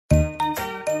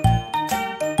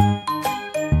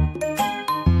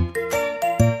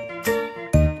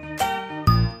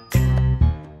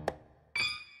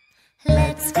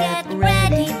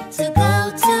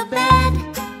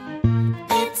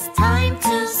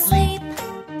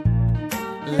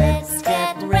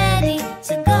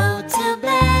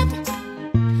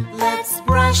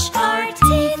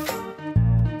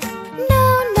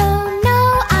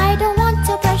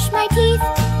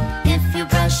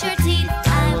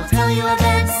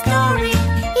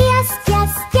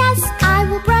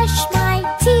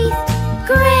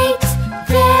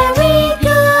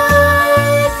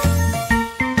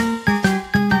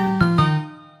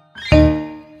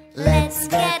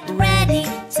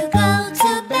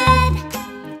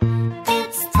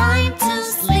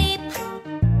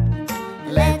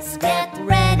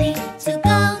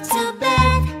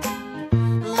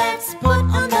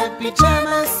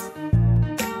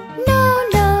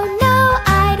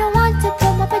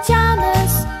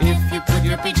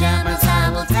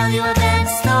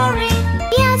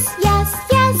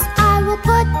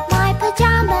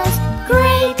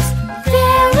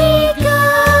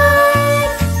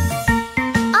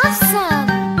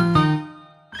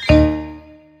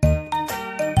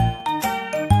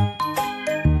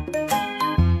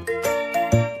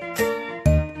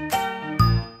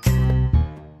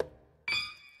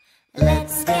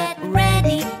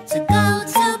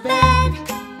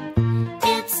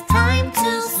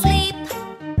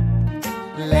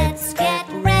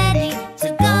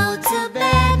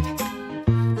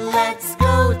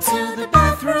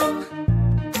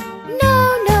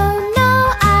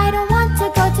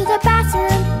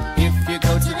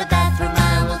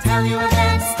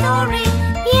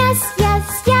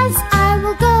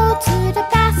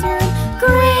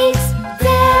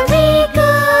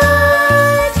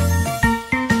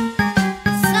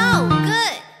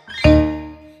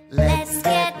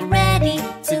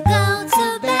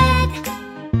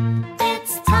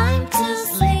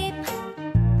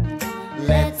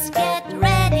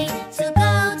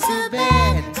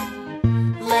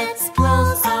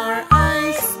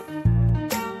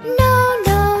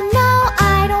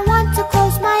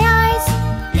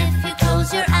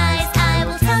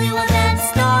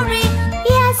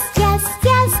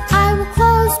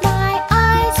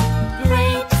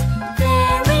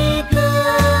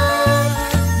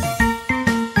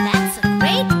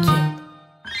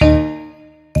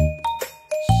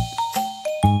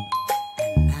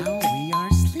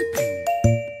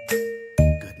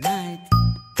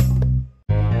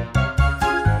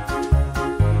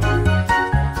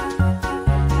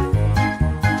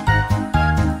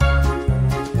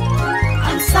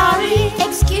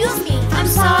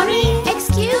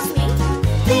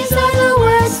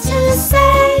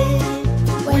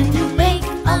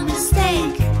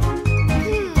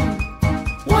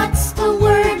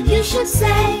you should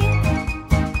say.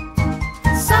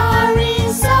 Sorry,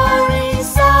 sorry,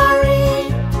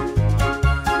 sorry.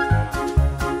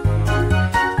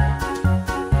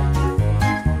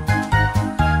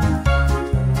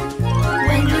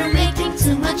 When you're making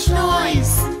too much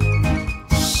noise,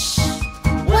 shh,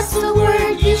 what's the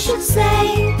word you should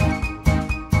say?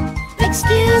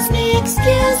 Excuse me,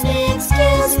 excuse me,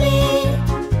 excuse me.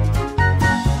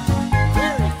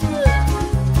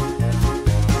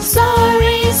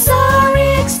 Sorry, sorry,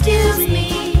 excuse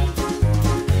me.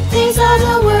 These are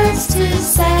the words to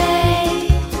say.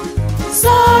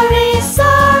 Sorry,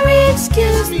 sorry,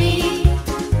 excuse me.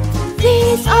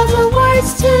 These are the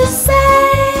words to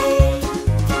say.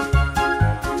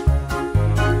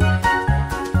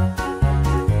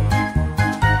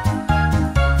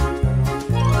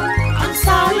 I'm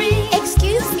sorry,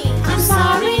 excuse me. I'm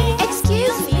sorry,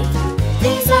 excuse me.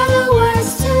 These are the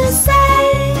words to say.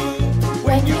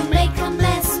 When you make a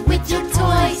mess with your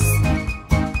toys,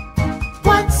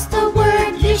 what's the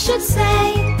word you should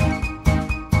say?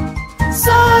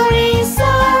 Sorry,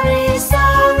 sorry,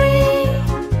 sorry.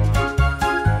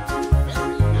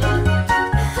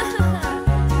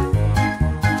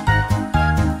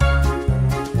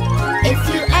 If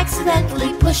you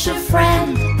accidentally push a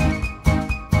friend,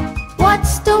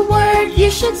 what's the word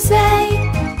you should say?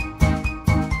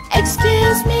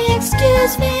 Excuse me,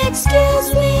 excuse me,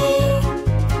 excuse me.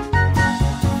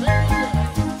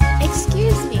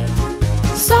 Excuse me.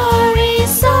 Sorry,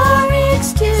 sorry,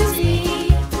 excuse me.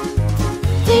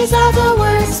 These are the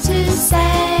words to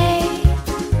say.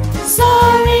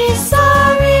 Sorry,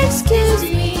 sorry, excuse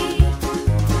me.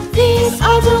 These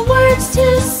are the words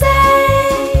to say.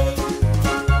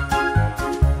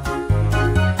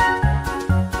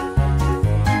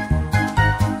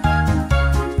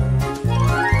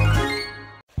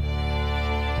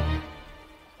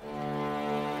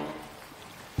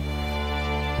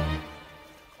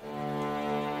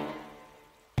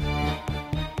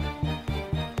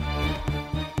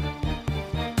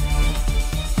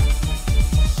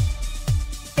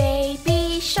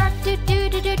 Baby shark do do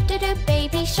do do do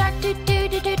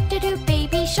do.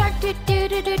 Baby shark do do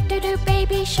do do do do.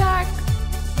 Baby shark.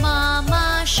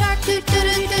 Mama shark do do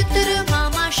do do do do.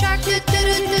 Mama shark do do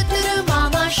do do do do.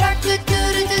 Mama shark do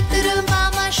do do do do do.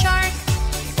 Mama shark.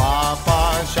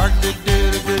 Papa shark do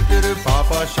do do do do.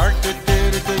 Papa shark do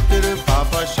do do do do.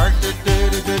 Papa shark do do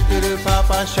do do do.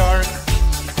 Papa shark.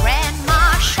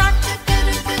 Grandma shark do do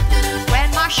do do do.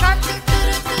 Grandma shark do do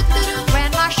do do do.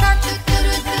 Grandma shark do do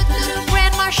do do do.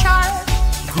 Grandma shark.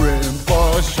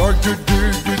 Grandpa shark do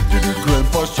do do do do.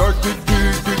 Grandpa shark do do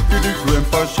do do do.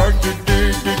 Grandpa shark do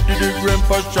do do do do.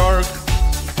 Grandpa shark.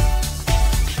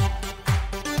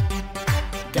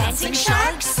 Dancing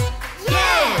sharks?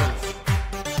 Yes!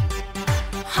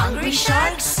 Hungry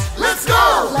sharks? Let's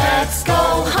go! Let's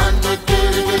go hunt!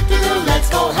 Let's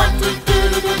go hunt!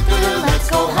 Let's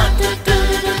go hunt!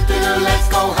 Let's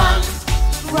go hunt!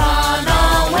 Run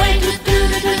away!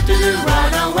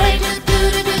 Run away!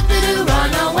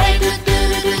 Run away!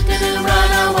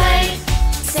 Run away!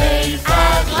 Safe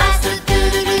at last!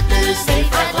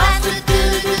 Safe at last!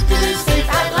 Safe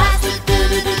at last!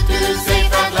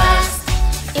 Safe at last!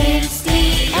 It's the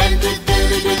end!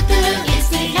 It's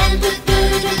the end! It's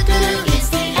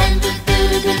the end!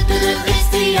 It's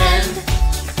the end!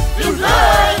 Good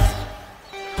night!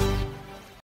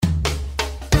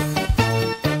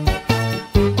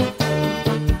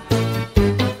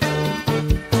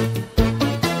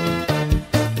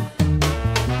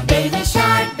 Baby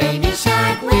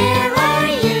shark, where are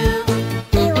you?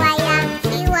 Here I am,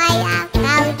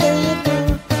 how do you do?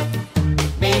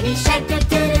 Baby shark, do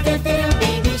do do do.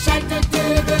 Baby shark, do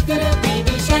do do do.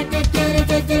 Baby shark, do do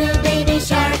do do. Baby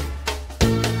shark.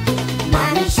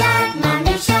 Mommy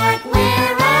shark,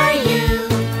 where are you?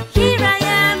 Here I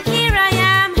am,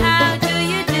 how do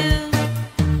you do?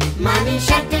 Mommy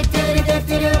shark, do do do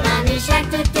do. Mommy shark,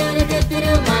 do do do do.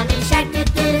 Mommy shark, do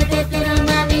do do do.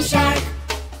 Mommy shark.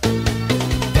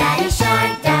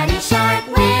 Daddy shark,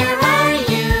 where are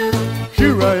you?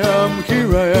 Here I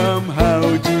am, how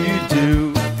do you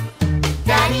do?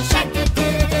 Daddy shark, do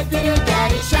do do do.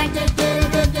 Daddy shark, do do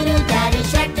do do. Daddy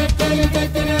shark, do do do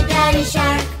do. Daddy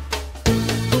shark.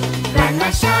 Grandma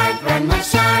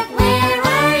shark, where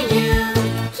are you?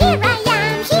 Here I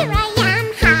am,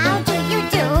 how do you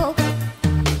do?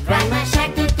 Grandma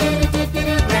shark, do do do do.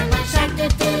 Grandma shark, do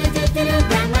do do do.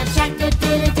 Grandma shark, do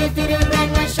do do do.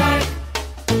 Grandma shark.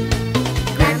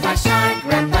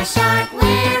 Grandpa shark,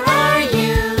 where are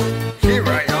you? Here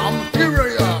I am,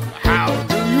 how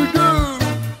do you do?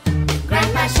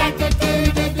 Grandpa shark, do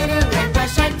do do do. Grandpa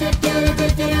shark, do do do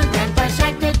do. Grandpa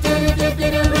shark, do do do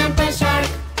do. Grandpa shark.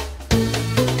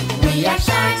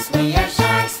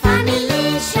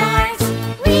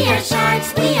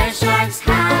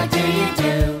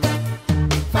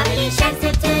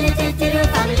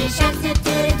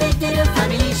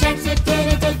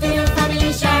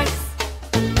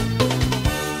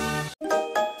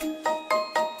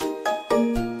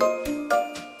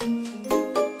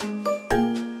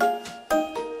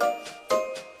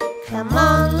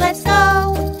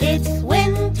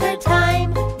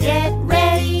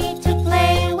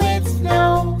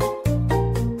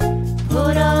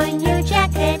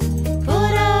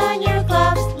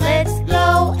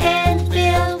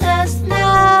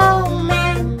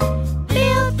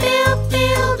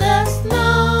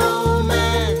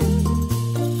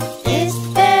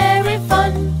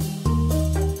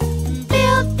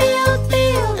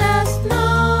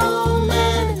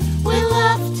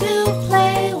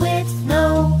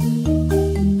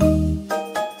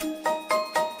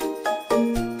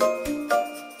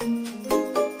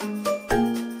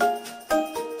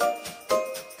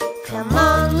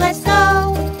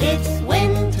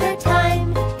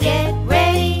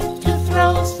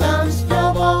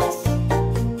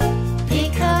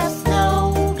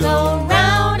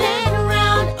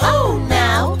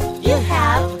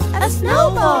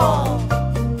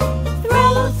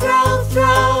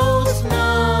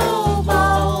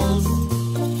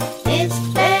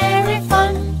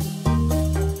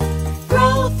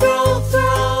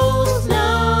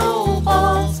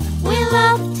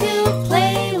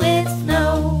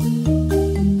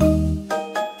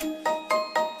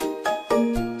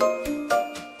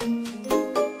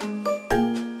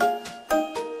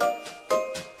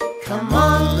 Come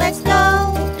on, let's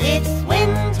go, it's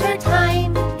winter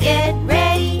time. Get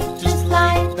ready to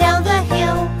slide down the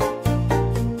hill.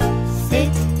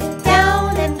 Sit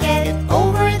down and get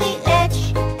over the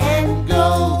edge and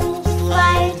go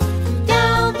slide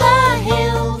down the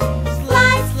hill.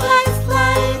 Slide, slide,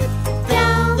 slide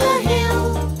down the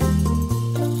hill.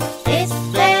 It's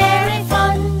very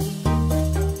fun.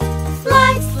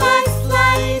 Slide, slide,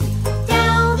 slide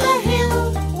down the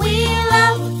hill. We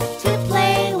love to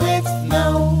play with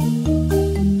snow.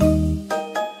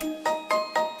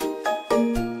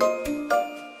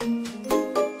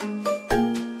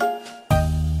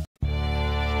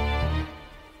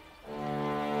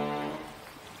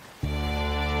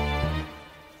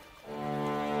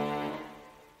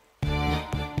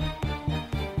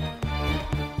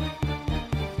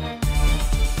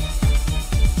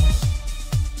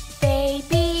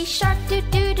 Baby shark doo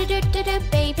doo doo doo doo doo.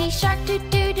 Baby shark doo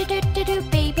doo doo doo doo doo.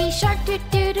 Baby shark doo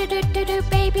doo doo doo doo doo.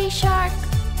 Baby shark.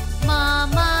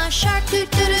 Mama shark doo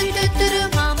doo doo doo doo doo.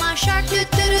 Mama shark doo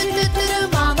doo doo doo doo doo.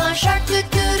 Mama shark doo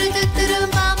doo doo doo doo doo.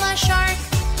 Mama shark.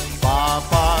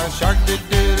 Papa shark doo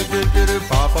doo doo doo doo doo.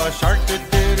 Papa shark doo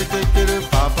doo doo doo doo doo.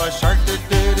 Papa shark doo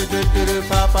doo doo doo doo doo.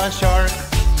 Papa shark.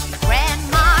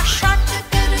 Grandma shark doo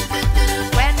doo doo doo doo doo.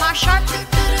 Grandma shark doo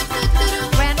doo doo doo doo doo.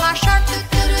 Grandma shark doo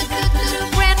doo doo doo doo doo.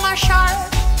 Grandma shark.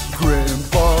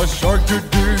 Grandpa shark doo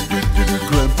doo doo doo doo.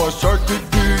 Grandpa shark doo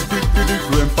doo doo doo doo.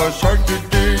 Grandpa shark doo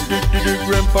doo doo doo doo.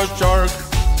 Grandpa shark.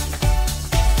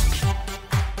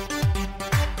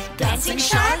 Dancing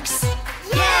sharks?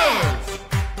 Yes!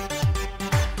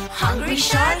 Hungry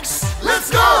sharks? Let's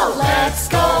go! Let's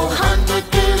go hunt doo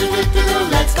doo doo doo doo.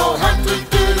 Let's go hunt doo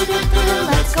doo doo doo doo.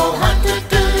 Let's go hunt doo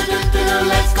doo doo doo doo.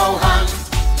 Let's go hunt.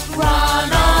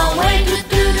 Run away doo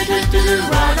doo doo doo doo.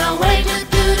 Run away doo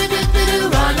doo doo doo doo.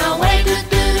 Run away doo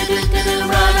doo doo doo doo.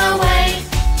 Run away.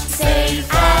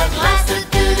 Safe at last, doo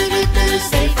doo doo doo doo.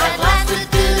 Safe at last, doo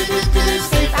doo doo doo doo.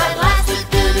 Safe at last, doo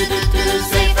doo doo doo doo.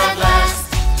 Safe at last.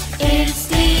 It's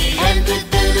the end, doo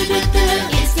doo doo doo doo.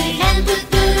 It's the end, doo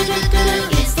doo doo doo doo.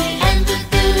 It's the end, doo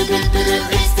doo doo doo doo.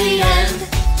 It's the end.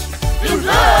 Good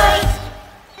night!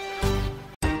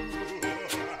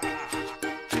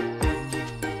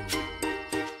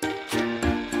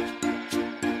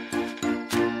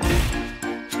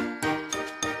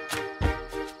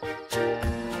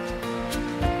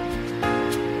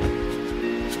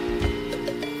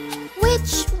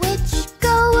 Witch,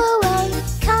 go away.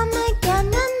 Come again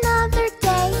another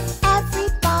day.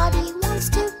 Everybody wants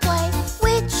to play.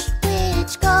 Witch,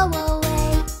 go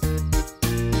away.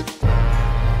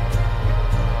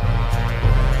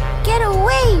 Get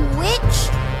away, witch!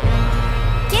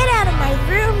 Get out of my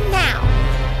room now.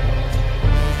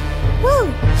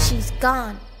 Woo, she's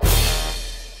gone.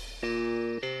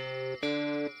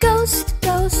 Ghost,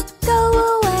 go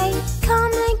away.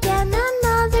 Come again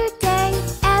another day.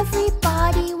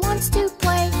 Everybody wants to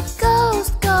play.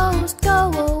 Ghost,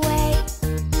 go away.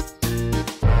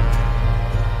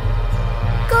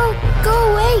 Go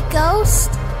away,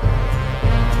 ghost.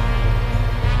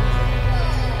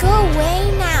 Go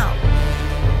away now.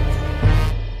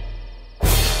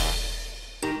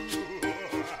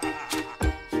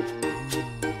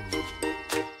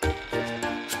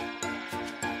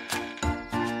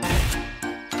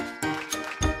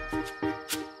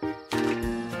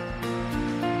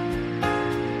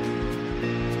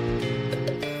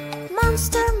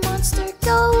 Monster,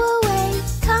 go away.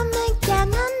 Come again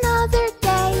another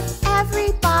day.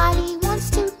 Everybody wants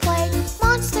to play.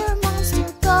 Monster,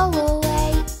 go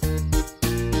away.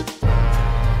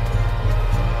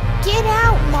 Get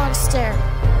out, monster.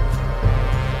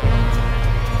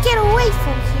 Get away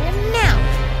from here now.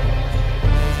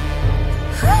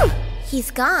 Whew,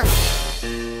 he's gone.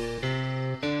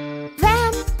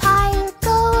 Vampire,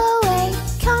 go away.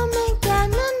 Come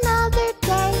again another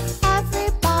day.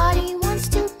 Everybody wants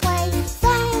to play.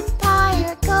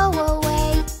 Vampire, go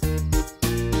away.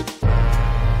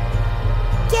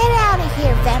 Get out of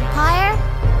here, vampire.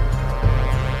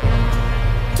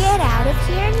 Get out of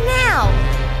here now.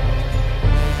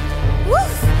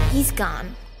 Woof, he's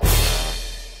gone.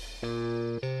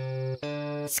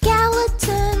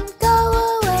 Skeleton,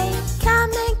 go away.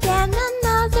 Come again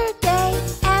another day.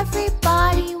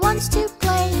 Everybody wants to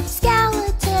play.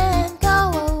 Skeleton,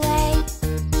 go away.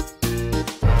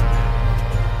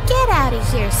 Get out of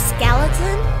here,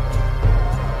 skeleton.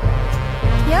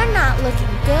 You're not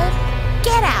looking good.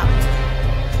 Get out.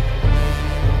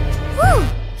 Whew,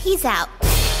 he's out.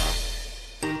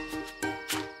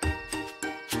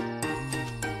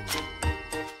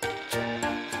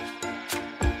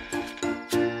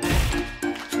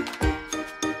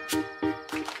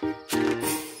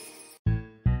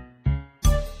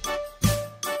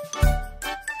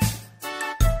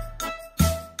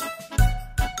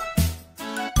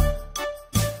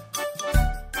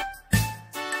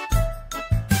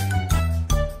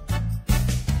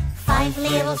 5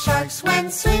 little sharks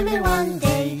went swimming one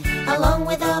day, along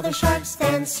with other sharks,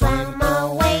 then swam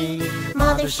away.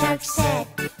 Mother shark said,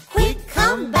 "Quick,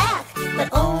 come back!" But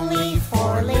only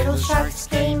 4 little sharks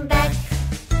came back.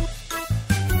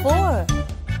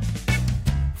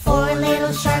 4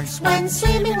 little sharks went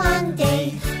swimming one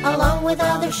day, along with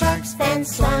other sharks, then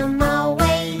swam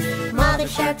away. Mother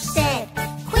shark said,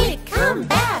 "Quick, come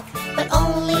back!" But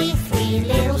only 3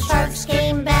 little sharks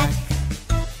came back.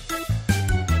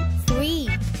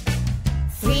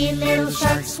 3 little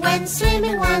sharks went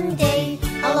swimming one day,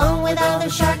 along with other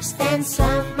sharks, then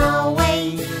swam away.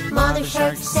 Mother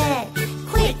shark said,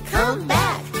 "Quick, come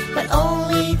back!" But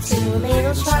only 2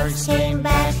 little sharks came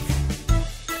back.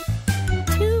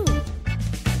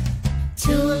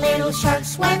 2 little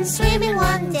sharks went swimming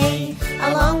one day,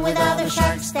 along with other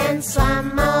sharks, then swam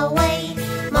away.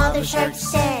 Mother shark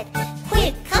said,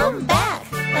 "Quick, come back!"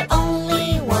 But only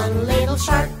 1 little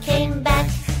shark came back.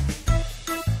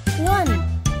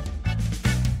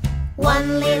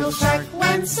 1 little shark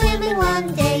went swimming one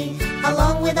day,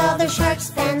 along with other sharks,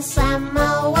 then swam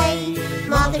away.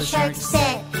 Mother shark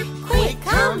said, "Quick,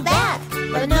 come back!"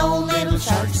 But no little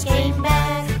sharks came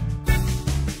back.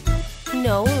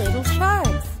 No little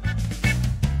sharks.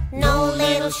 No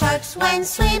little sharks went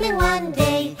swimming one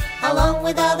day, along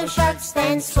with other sharks,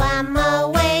 then swam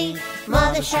away.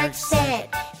 Mother shark said,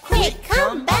 "Quick,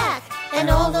 come back!" And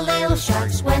all the little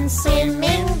sharks went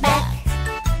swimming back.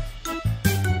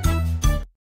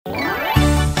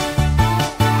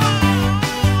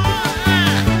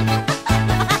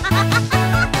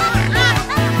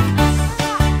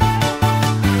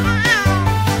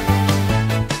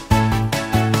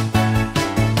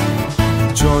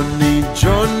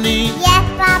 Johnny, Yes,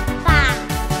 Papa.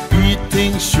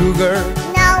 eating sugar,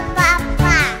 No,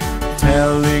 Papa.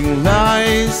 telling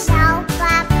lies. No,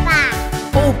 Papa.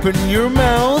 Open your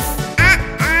mouth.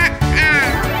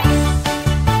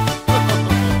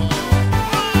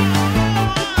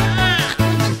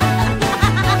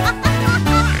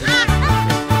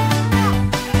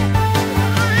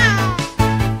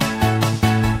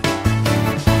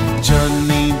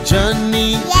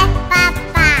 Johnny, Yes,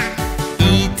 Papa.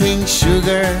 eating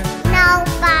sugar, No,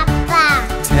 Papa.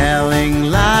 telling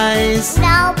lies.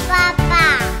 No, Papa.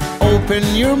 Open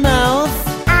your mouth.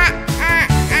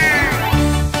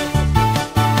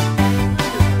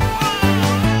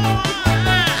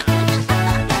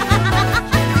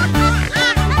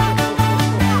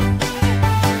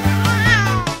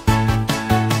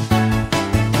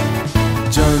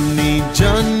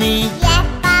 Johnny, Yes,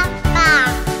 Papa.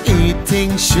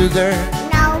 eating sugar,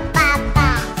 No, Papa.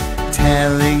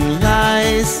 telling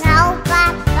lies. No,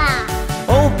 Papa.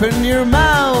 Open your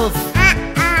mouth.